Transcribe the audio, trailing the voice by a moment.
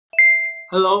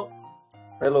Hello,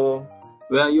 Hello,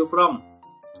 where are you from?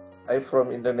 I'm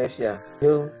from Indonesia.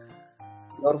 You're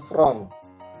from?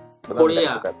 Benar Korea. nggak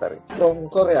itu kata? From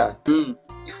Korea.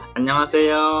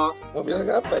 안녕하세요. Mau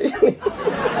bilang apa ini?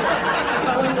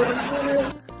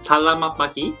 Selamat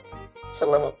pagi.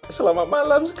 Selamat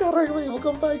malam sekarang,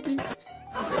 bukan pagi.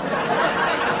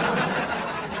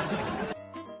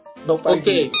 No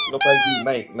Okay. pagi, no pagi,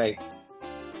 naik.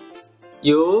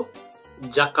 You,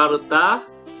 Jakarta,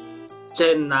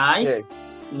 Chennai, Yes,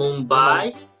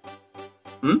 Mumbai.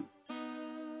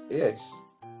 yes.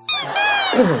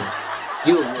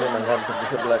 You, Memang ganteng di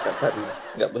sebelah kak tadi,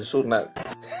 nggak bersunat.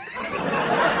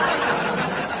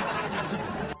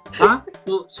 huh?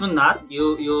 You Sunat?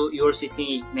 Your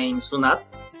city name Sunat?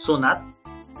 Sunat?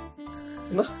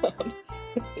 No,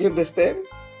 you understand?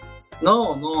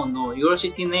 No. Your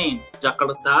city name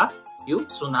Jakarta. You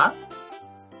Sunat?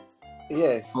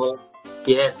 Yes. Oh,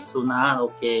 yes, Sunat.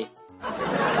 Okay.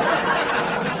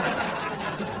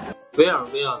 Where?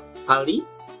 Bali?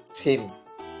 Sin.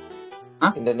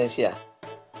 Hah? Indonesia.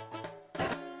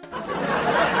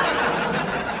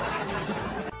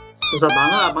 Susah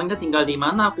banget, abangnya tinggal di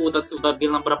mana? Aku udah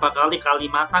bilang berapa kali,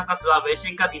 Kalimantan kah,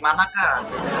 Sulawesi kah, di mana kah?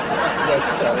 Ya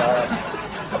salam.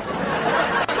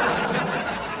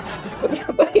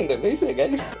 Ternyata Indonesia,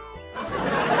 guys.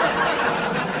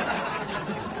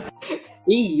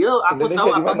 Iya, aku Indonesia tahu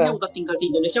di abangnya mana? udah tinggal di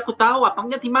Indonesia. Aku tahu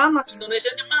abangnya di mana,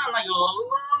 Indonesianya mana, ya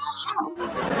Allah.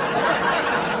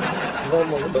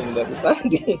 Ngomong dong dari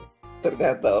tadi.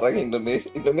 Ternyata orang Indonesia.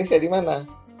 Indonesia di mana?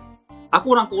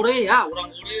 Aku orang Korea,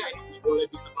 emang nggak boleh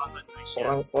bisa bahasa Indonesia.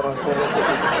 Orang Korea itu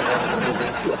di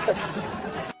Indonesia.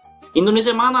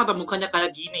 Indonesia mana ada mukanya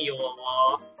kayak gini, ya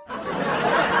Allah.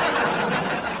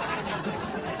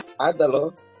 Ada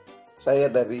loh. Saya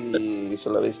dari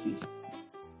Sulawesi.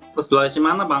 Terus Sulawesi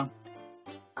mana, Bang?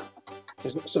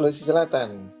 Sulawesi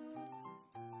Selatan.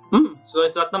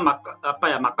 Sulawesi Selatan,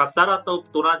 Makassar atau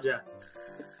Toraja?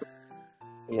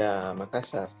 Ya,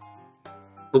 Makassar.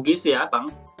 Bugis ya,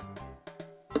 Bang?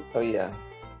 Oh iya.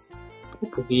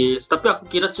 Bugis, tapi aku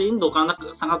kira Cindo karena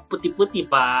sangat putih-putih,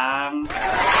 Bang.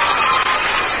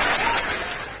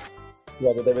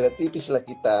 Ya, beda-beda tipis lah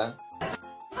kita.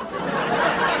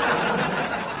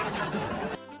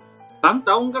 Bang,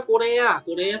 tahu nggak Korea?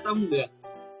 Korea tahu nggak?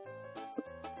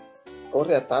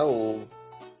 Korea tahu.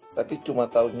 Tapi cuma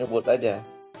tahu nyebut aja.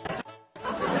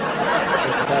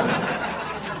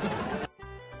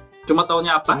 Cuma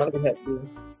tahunya apa? Cuma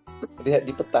lihat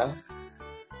di peta.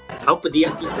 Tahu pediah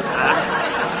gitu kan?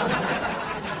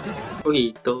 Oh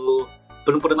gitu.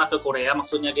 Belum pernah ke Korea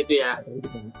maksudnya gitu ya?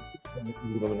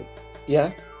 5 menit.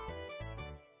 Ya.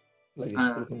 Lagi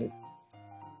 10 menit.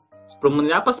 10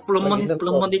 menit apa? 10 Lagi menit, 10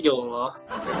 nelpon. menit ya Allah.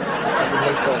 Lagi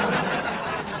nelpon.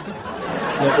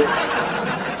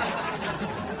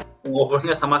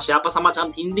 Ngobrolnya sama siapa? Sama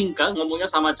jam dinding kan? Ngomongnya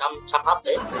sama jam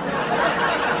HP?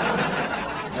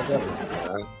 Ada.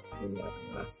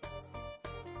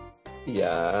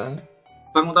 Iya.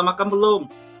 Bang udah makan belum?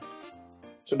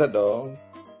 Sudah dong.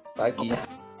 Pagi.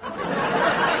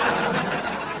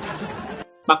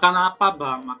 Makan apa,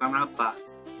 Bang? Makan apa?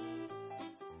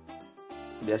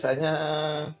 Biasanya,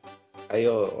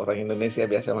 ayo orang Indonesia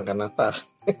biasa makan apa?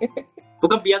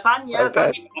 Bukan biasanya, Tahu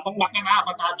kan? tapi abang makan apa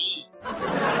tadi?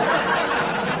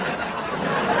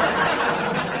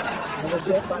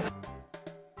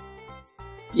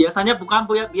 Biasanya bukan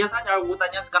biasanya aku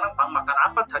tanya sekarang Bang makan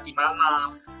apa tadi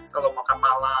malam? Kalau makan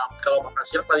malam, kalau makan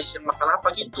siang tadi siang makan apa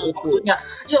gitu? Maksudnya,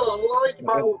 ya Allah ini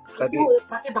baru Tadi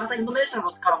pakai bahasa Indonesia loh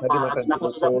sekarang tadi Pak. makan Kenapa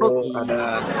susah soto, perut?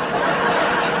 ada.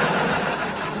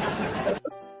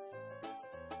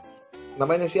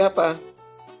 Namanya siapa?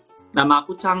 Nama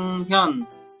aku Changhyun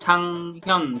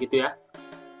gitu ya.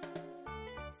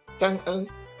 Kang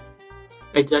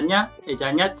Ejanya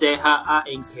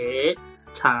CHANG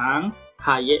Chang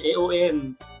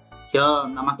HYEON. Hyun,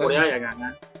 nama Korea ya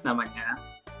kan? Namanya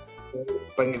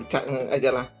panggil Caeng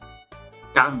aja lah.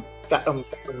 Kang. Caem.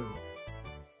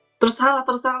 Tersalah.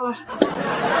 Kalau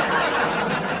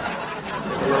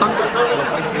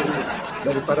panggil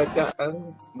daripada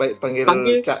Caeng, baik panggil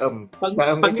Caem.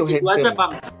 Caem itu gitu aja,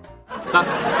 handsome.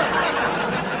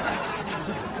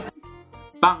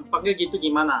 Bang, panggil gitu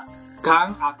gimana?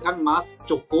 Kang, Akan, Mas,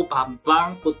 Cukup,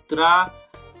 Abang, Putra,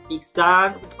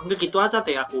 Iksan, panggil gitu aja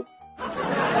deh aku.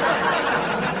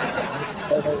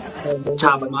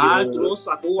 Jamal,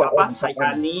 terus aku apa?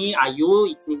 Cahyani,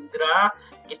 Ayu, Indra,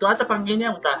 gitu aja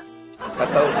panggilnya udah.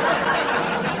 Atau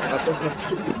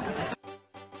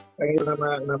panggil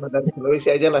nama dari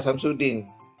Sulawesi aja lah, Samsudin.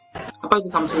 Apa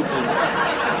itu Samsudin?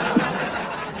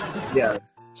 Ya,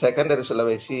 Saya kan dari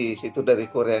Sulawesi, situ dari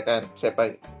Korea kan. Saya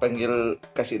panggil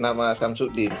kasih nama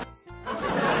Samsudin.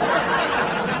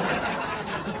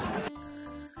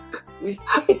 Wih,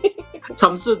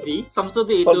 Samsudi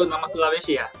itu nama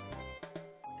Sulawesi ya?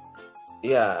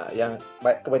 iya, yang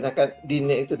kebanyakan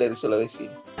dinnya itu dari Sulawesi.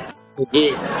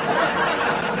 Yes.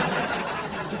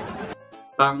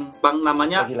 Bang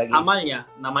namanya Lagi-lagi. Amal ya?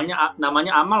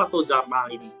 Namanya Amal atau Jamal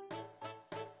ini?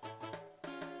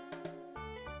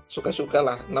 Suka-suka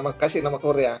lah, kasih nama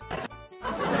Korea.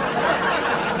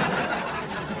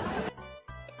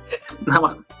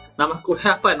 Nama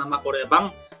Korea apa ya? Nama Korea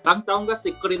Bang tahu nggak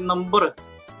screen number?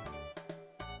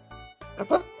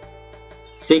 Apa?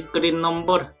 Screen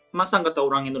number. Masa nggak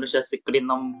tahu orang Indonesia screen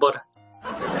number?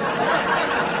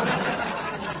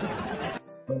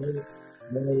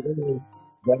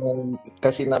 Jangan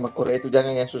kasih nama Korea itu,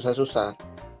 jangan yang susah-susah.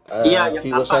 Iya, yang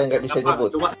Viewer apa? saya nggak bisa Apa?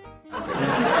 nyebut. Coba.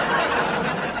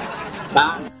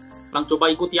 Bang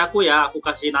coba ikuti aku ya. Aku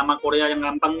kasih nama Korea yang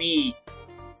gampang nih.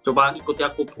 Coba ikuti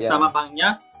aku. Ya. Nama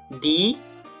bangnya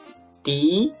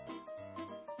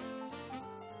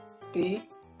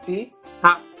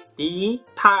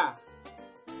Dita.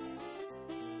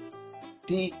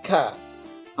 Dika.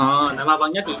 Oh, nama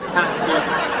bangnya Dita.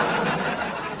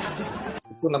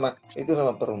 Itu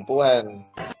nama perempuan.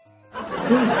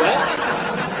 Enggak.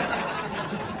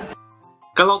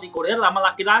 Kalau di Korea nama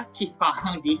laki-laki,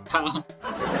 Bang Dita.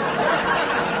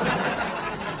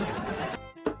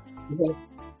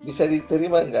 Bisa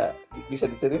diterima nggak? Bisa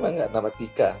diterima nggak nama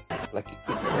Tika? Laki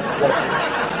Tika.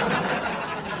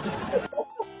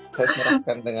 Saya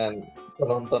serahkan dengan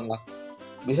penonton lah.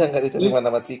 Bisa nggak diterima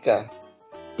nama Tika?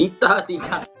 Dita.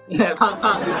 Ya,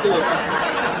 Bang, itu.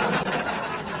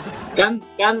 Kan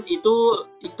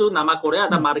itu nama Korea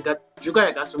ada marga juga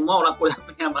ya kan, semua orang Korea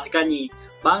punya marga nih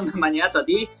Bang, namanya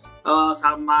jadi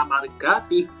sama marga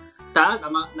Dita,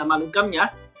 nama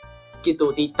lengkapnya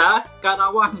gitu, Dita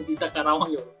Karawang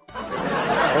yo.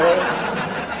 Oh.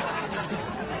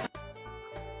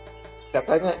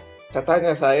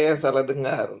 Katanya saya yang salah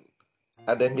dengar.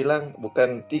 Ada yang bilang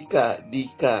bukan Tika,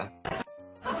 Dika.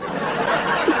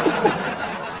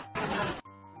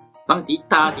 Bang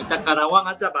Dita Karawang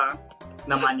aja Bang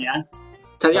namanya.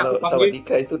 Jadi Kalau aku sama panggil.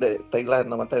 Dika itu dari Thailand,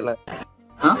 nama Thailand.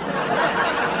 Hah?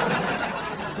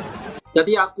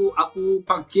 Jadi aku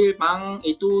panggil Bang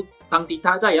itu Bang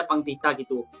Dita aja ya, Bang Dita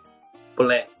gitu.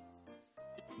 Boleh.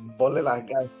 Boleh lah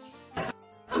guys.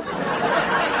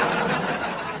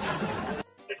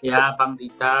 Ya Bang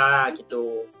Dita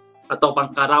gitu. Atau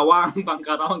Bang Karawang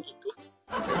gitu.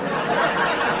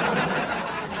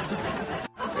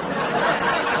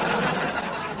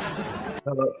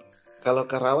 Kalau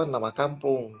Karawan nama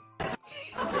kampung.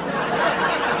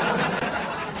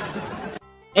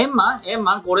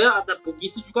 Emang Korea ada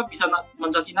Bugis juga bisa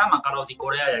menjadi nama kalau di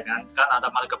Korea ya kan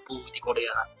ada marga Bu di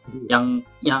Korea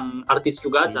yang artis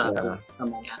juga ada Iya.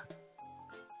 namanya.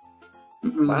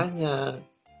 Banyak.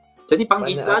 Jadi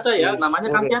Bugis Banyak aja ya, artis namanya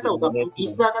Korea ganti aja di udah Indonesia.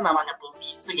 Bugis aja namanya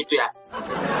Bugis gitu ya.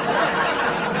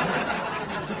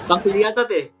 Bang pilih aja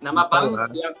deh nama Bisa Bang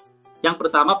lah. yang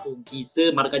pertama Bugis,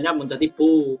 marganya menjadi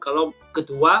Bu. Kalau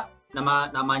kedua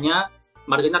namanya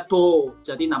marganya To,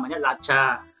 jadi namanya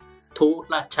Laca. To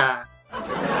Laca.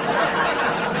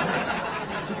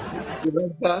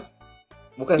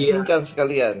 Bukan Iya. Singkan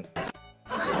sekalian.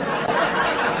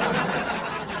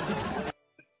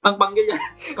 Bang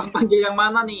panggil yang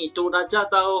mana nih? To Laca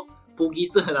atau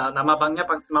Bugis lah. Nama Bangnya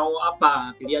mau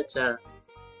apa? Pilih aja.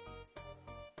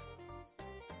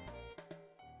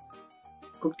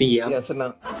 Kok diam? Yang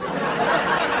senang.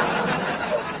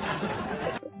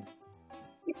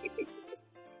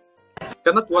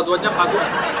 Karena dua-duanya bagus.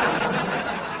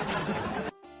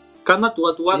 Karena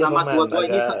Iya, nama memang dua-dua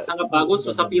ini agak- sangat bagus,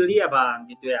 susah pilih ya Bang,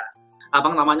 gitu ya.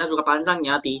 Abang namanya juga panjang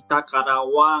ya, Dita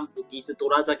Karawang, Bugis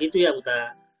Toraja gitu ya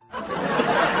udah.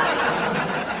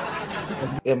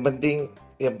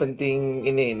 Yang penting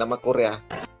ini nama Korea.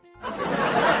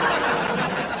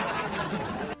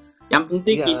 Yang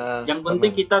penting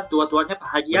Iya, kita dua-duanya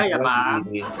bahagia ya Bang.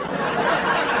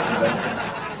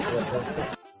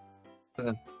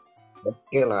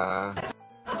 Oke lah.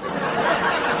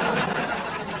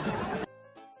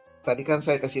 Tadi kan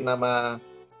saya kasih nama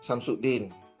Samsudin,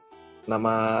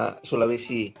 nama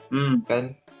Sulawesi,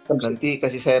 kan? Nanti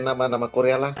kasih saya nama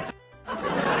Korea lah.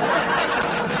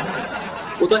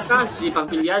 Udah kasih Bang,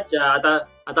 pilih aja.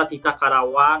 Ada Dita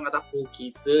Karawang, ada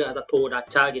Bugis, ada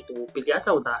Toraja gitu. Pilih aja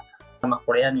udah nama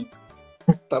Korea nih.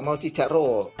 Tak mau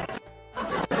Cicaro.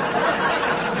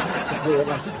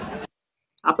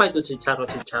 Apa itu Cicaro?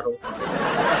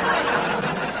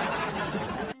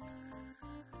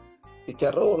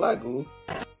 Cicaro lagu.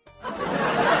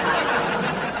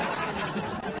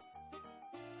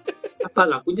 Apa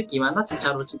lagunya gimana?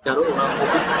 Cicaro orang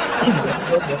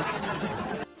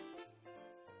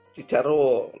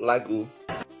Cicaro lagu.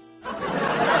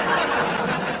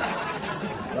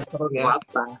 lagu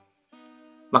apa?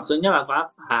 Maksudnya lagu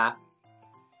apa?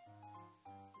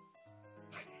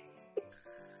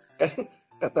 Kan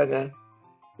katanya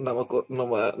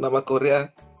nama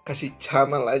Korea kasih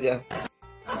Chamal aja.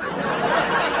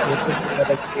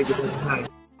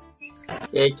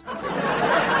 Ya,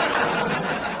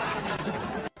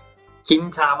 Kim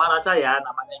Jamal aja ya,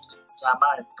 namanya Kim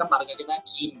Jamal. Kan markanya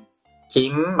Kim.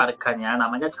 Kim markanya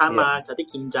namanya Jamal. Jadi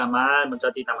Kim Jamal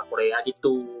menjadi nama Korea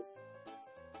gitu.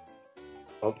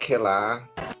 Oke lah.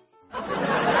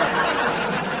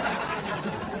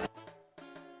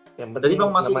 Yang Jadi penting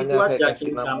Bang masuk itu namanya saya aja kasih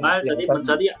Kim nama Jamal. yang Jadi tadi.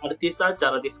 menjadi artis aja,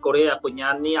 artis Korea,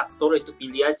 penyanyi, aktor itu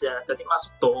pilih aja. Jadi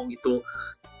masuk dong gitu.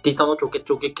 Di sana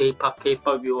joget-joget K-pop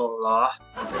ya Allah.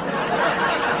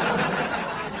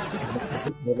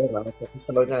 Boleh lah, tapi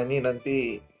kalau nyanyi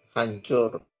nanti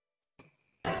hancur.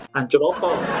 Hancur apa?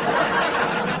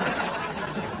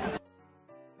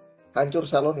 Hancur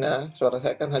salonnya. Suara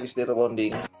saya kan habis di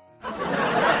rebonding.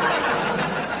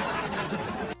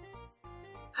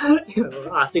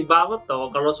 Asik banget toh.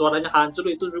 Kalau suaranya hancur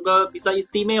itu juga bisa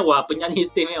istimewa, penyanyi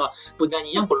istimewa.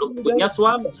 Penyanyi yang belum punya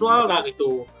suara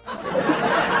gitu.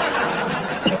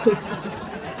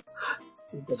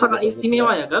 Sangat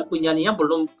istimewa ya kan, penyanyi yang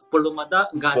belum ada,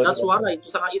 nggak ada suara,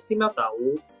 itu sangat istimewa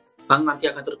tahu. Bang nanti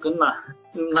akan terkenal.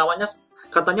 Namanya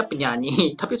katanya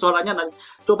penyanyi, tapi suaranya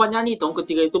coba nyanyi dong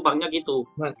ketika itu Bangnya gitu.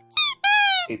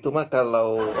 Itu mah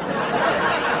kalau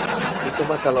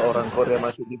orang Korea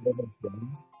masuk di Indonesia.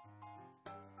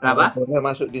 Kenapa? Orang Korea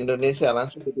masuk di Indonesia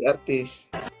langsung jadi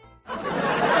artis.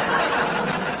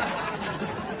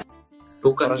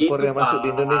 Bukan Orang gitu, Korea masuk di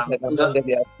Indonesia langsung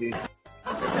jadi artis.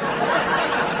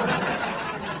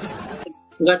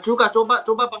 Enggak juga, coba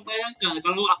Bang bayangkan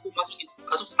kalau aku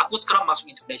sekarang masuk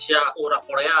Indonesia, aku orang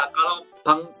Korea. Kalau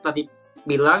Bang tadi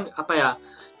bilang apa ya?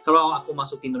 Kalau aku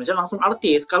masuk di Indonesia langsung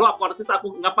artis. Kalau aku artis,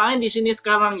 aku ngapain di sini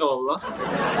sekarang ya Allah?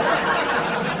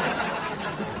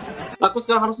 Aku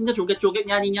sekarang harusnya joget-joget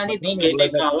nyanyi-nyanyi di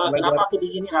GBK lah. Kenapa aku di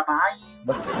sini ngapain?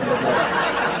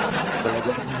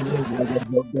 Belajar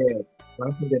joget,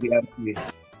 langsung jadi artis.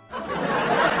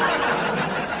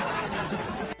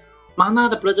 Mana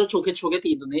ada belajar joget-joget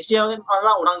di Indonesia?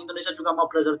 Malah orang Indonesia juga mau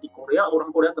belajar di Korea.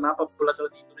 Orang Korea kenapa belajar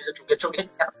di Indonesia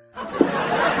joget-jogetnya?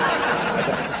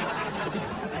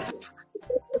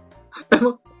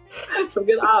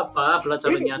 Joget apa?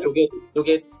 Belajarnya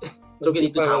joget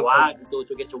itu Jawa gitu,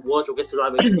 joget Jawa, joget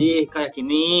Sulawesi kayak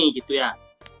gini gitu ya.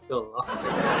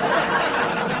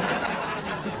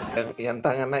 Yang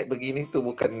tangan naik begini tuh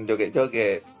bukan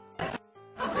joget-joget.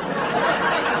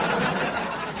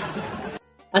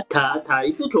 Ada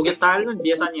itu joget Thailand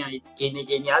biasanya, gini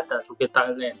ada joget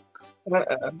Thailand.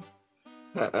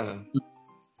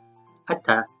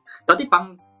 Ada. Tadi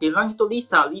Bang bilang itu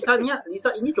Lisa ini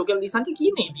joget Lisanya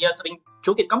gini, dia sering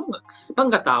joget, kamu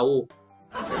nggak tahu?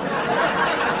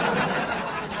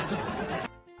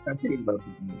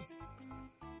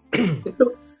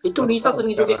 itu Lisa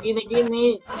sering joget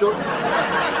gini.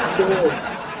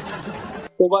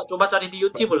 Coba cari di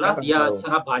YouTube lah, dia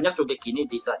sangat banyak joget gini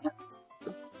Lisanya.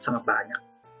 Sangat banyak.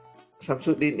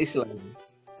 Samsudin Islam.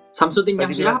 Samsudin yang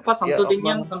siapa? Samsudin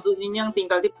ya, yang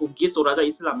tinggal di Bugis, Toraja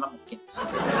Islam lah mungkin.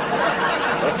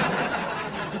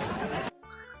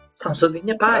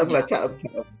 Samsudinnya banyak.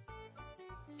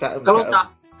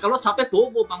 Kalau capek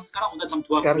bobo Bang, sekarang udah jam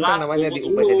 12. Sekarang kan namanya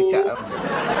diubah jadi Caam.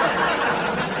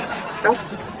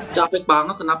 Capek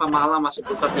banget kenapa malam masih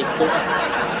buka TikTok.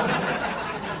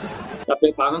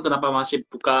 Capek banget kenapa masih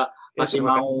buka, masih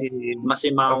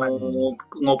mau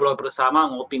ngobrol bersama,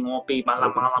 ngopi-ngopi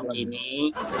malam-malam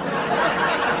gini.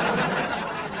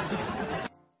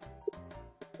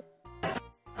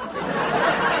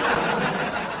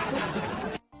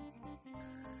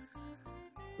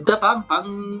 Udah Bang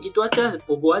itu aja,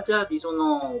 bobo aja di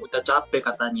sono, udah capek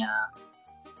katanya.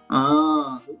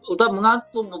 Udah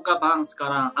mengantuk muka Bang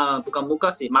sekarang. Bukan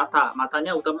muka sih,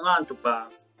 matanya udah mengantuk Bang.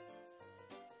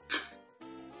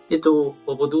 Itu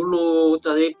bobo dulu,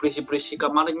 cari bersih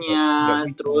kamarnya,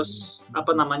 terus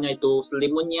apa namanya itu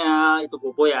selimutnya, itu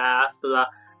bobo ya.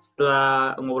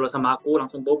 Setelah ngobrol sama aku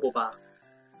langsung bobo Bang.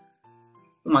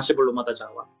 Masih belum ada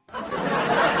jawab.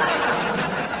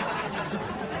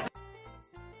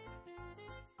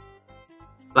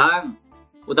 Bang,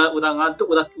 udah ngantuk,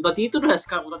 udah tidur lah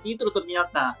sekarang, udah tidur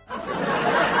ternyata.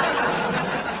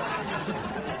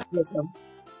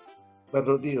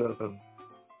 Baru tidur kan.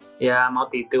 Ya mau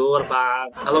tidur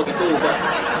Bang. Kalau gitu udah.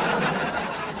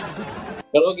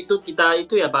 Kalau gitu kita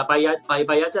itu ya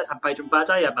bye-bye aja, sampai jumpa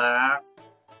aja ya Bang.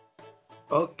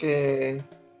 Oke.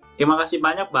 Terima kasih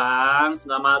banyak Bang,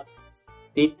 selamat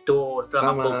tidur,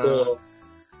 selamat bobo.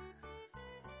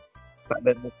 Tak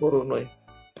ada yang turun, woy.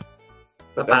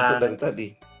 Tergantung dari tadi.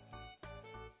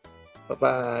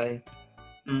 Bye-bye.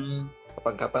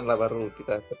 Kapan-kapan lah baru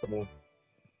kita ketemu.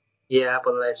 Iya,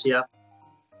 boleh, siap.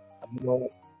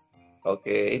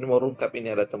 Oke, ini mau rungkap,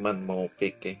 ini ada teman mau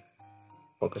PK.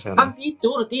 Mau ke sana. Bang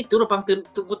tidur Bang,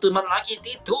 tunggu teman lagi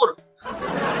tidur.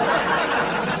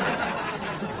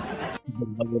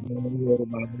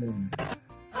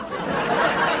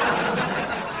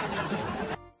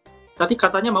 Tadi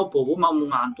katanya mau bobo, mau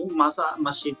ngantuk, masa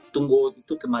masih tunggu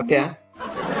itu temannya?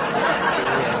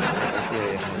 Oke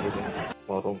ya.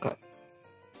 Mau rungkap.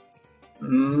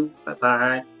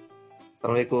 Bye-bye.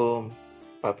 Assalamualaikum,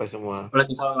 Papa semua.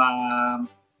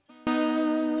 Waalaikumsalam.